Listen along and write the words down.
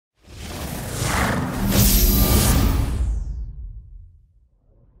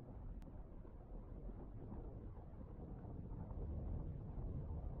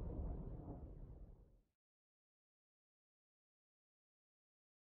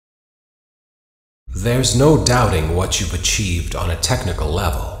There's no doubting what you've achieved on a technical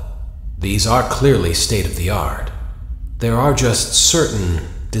level. These are clearly state-of-the-art. There are just certain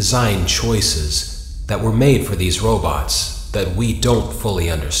design choices that were made for these robots that we don't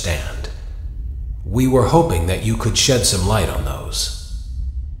fully understand. We were hoping that you could shed some light on those.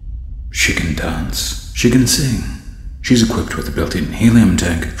 She can dance. She can sing. She's equipped with a built-in helium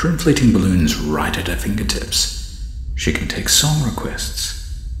tank for inflating balloons right at her fingertips. She can take song requests.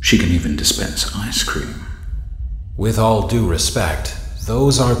 She can even dispense ice cream. With all due respect,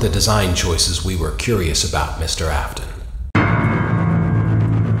 those aren't the design choices we were curious about, Mr. Afton.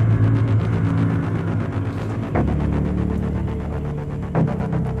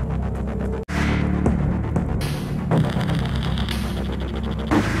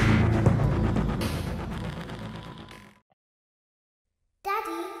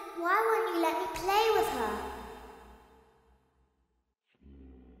 Daddy, why won't you let me play with her?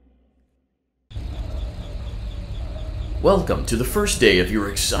 Welcome to the first day of your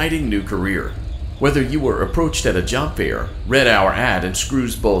exciting new career. Whether you were approached at a job fair, read our ad and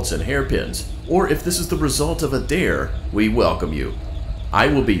screws, bolts, and hairpins, or if this is the result of a dare, we welcome you. I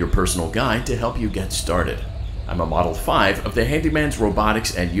will be your personal guide to help you get started. I'm a Model 5 of the Handyman's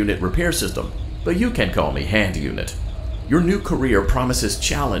Robotics and Unit Repair System, but you can call me Hand Unit. Your new career promises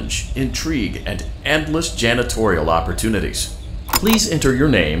challenge, intrigue, and endless janitorial opportunities. Please enter your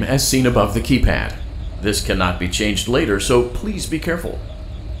name as seen above the keypad. This cannot be changed later, so please be careful.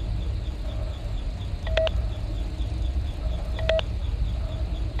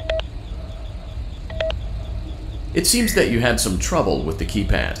 It seems that you had some trouble with the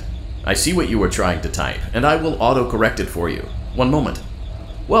keypad. I see what you were trying to type, and I will auto-correct it for you. One moment.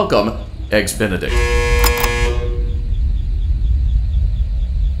 Welcome, Eggs Benedict.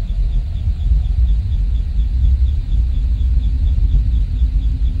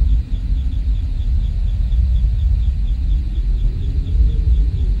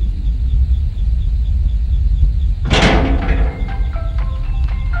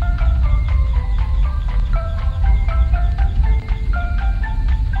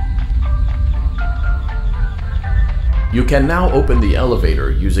 You can now open the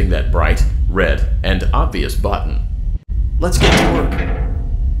elevator using that bright, red, and obvious button. Let's get to work.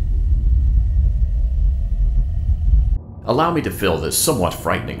 Allow me to fill this somewhat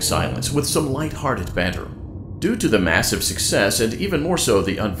frightening silence with some light-hearted banter. Due to the massive success, and even more so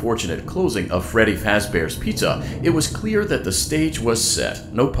the unfortunate closing of Freddy Fazbear's Pizza, it was clear that the stage was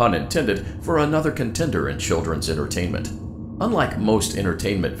set, no pun intended, for another contender in children's entertainment. Unlike most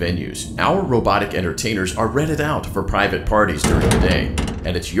entertainment venues, our robotic entertainers are rented out for private parties during the day,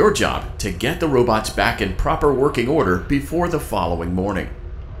 and it's your job to get the robots back in proper working order before the following morning.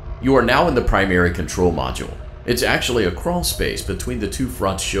 You are now in the primary control module. It's actually a crawl space between the two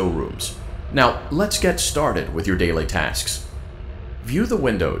front showrooms. Now, let's get started with your daily tasks. View the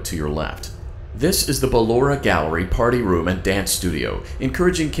window to your left. This is the Ballora Gallery Party Room and Dance Studio,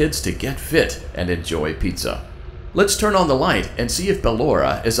 encouraging kids to get fit and enjoy pizza. Let's turn on the light and see if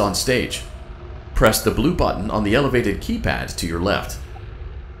Ballora is on stage. Press the blue button on the elevated keypad to your left.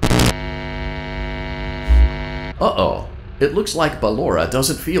 Uh-oh, it looks like Ballora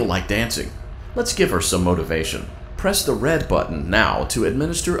doesn't feel like dancing. Let's give her some motivation. Press the red button now to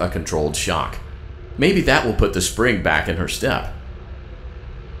administer a controlled shock. Maybe that will put the spring back in her step.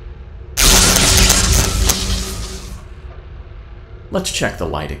 Let's check the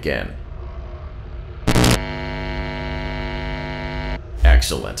light again.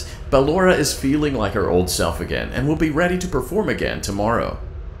 Excellent. Ballora is feeling like her old self again and will be ready to perform again tomorrow.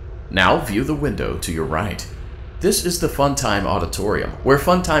 Now view the window to your right. This is the Funtime Auditorium, where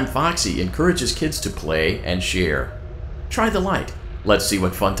Funtime Foxy encourages kids to play and share. Try the light. Let's see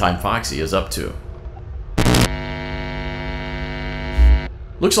what Funtime Foxy is up to.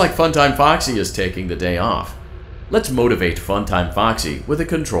 Looks like Funtime Foxy is taking the day off. Let's motivate Funtime Foxy with a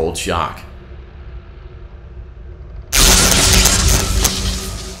controlled shock.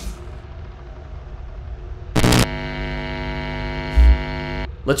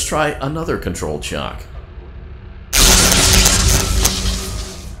 Let's try another controlled shock.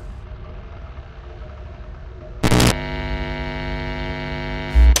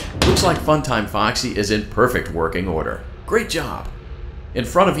 Looks like Funtime Foxy is in perfect working order. Great job! In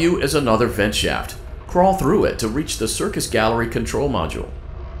front of you is another vent shaft. Crawl through it to reach the Circus Gallery control module.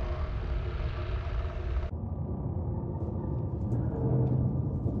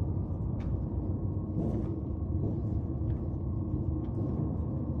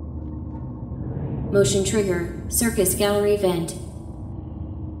 Motion trigger, Circus Gallery vent.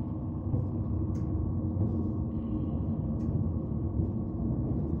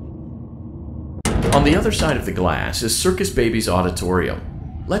 On the other side of the glass is Circus Baby's auditorium.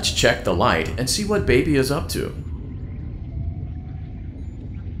 Let's check the light and see what Baby is up to.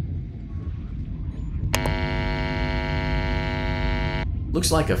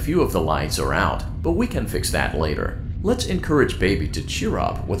 Looks like a few of the lights are out, but we can fix that later. Let's encourage Baby to cheer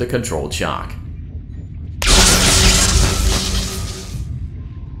up with a controlled shock.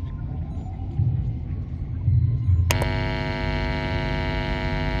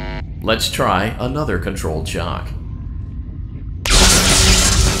 Let's try another controlled shock.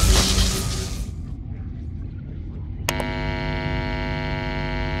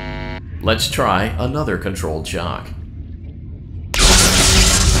 Let's try another controlled shock.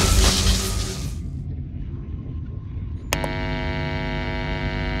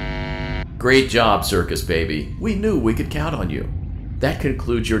 Great job, Circus Baby. We knew we could count on you. That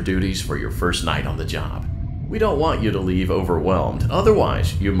concludes your duties for your first night on the job. We don't want you to leave overwhelmed,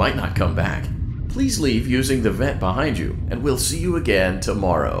 otherwise you might not come back. Please leave using the vent behind you, and we'll see you again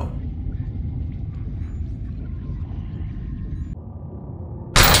tomorrow.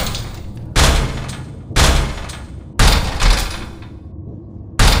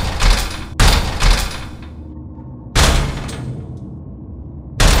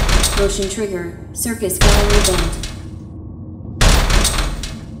 Motion trigger. Circus gallery vent.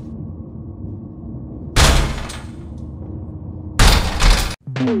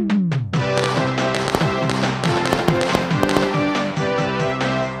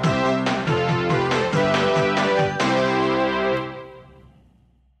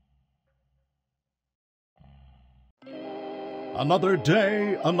 Another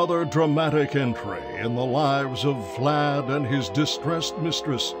day, another dramatic entry in the lives of Vlad and his distressed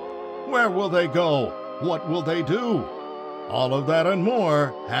mistress. Where will they go? What will they do? All of that and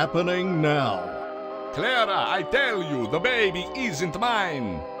more happening now. Clara, I tell you, the baby isn't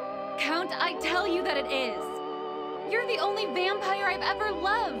mine. Count, I tell you that it is. You're the only vampire I've ever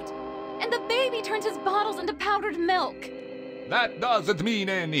loved. And the baby turns his bottles into powdered milk. That doesn't mean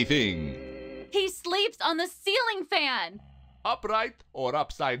anything. He sleeps on the ceiling fan. Upright or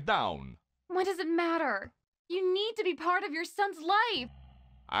upside down? What does it matter? You need to be part of your son's life.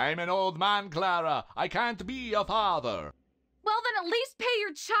 I'm an old man, Clara. I can't be a father. Well, then at least pay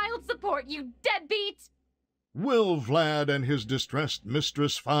your child support, you deadbeat! Will Vlad and his distressed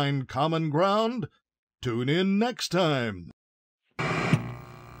mistress find common ground? Tune in next time.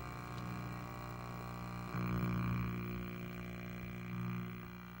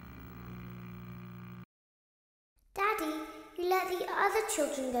 Daddy, you let the other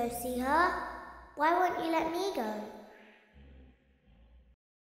children go see her. Why won't you let me go?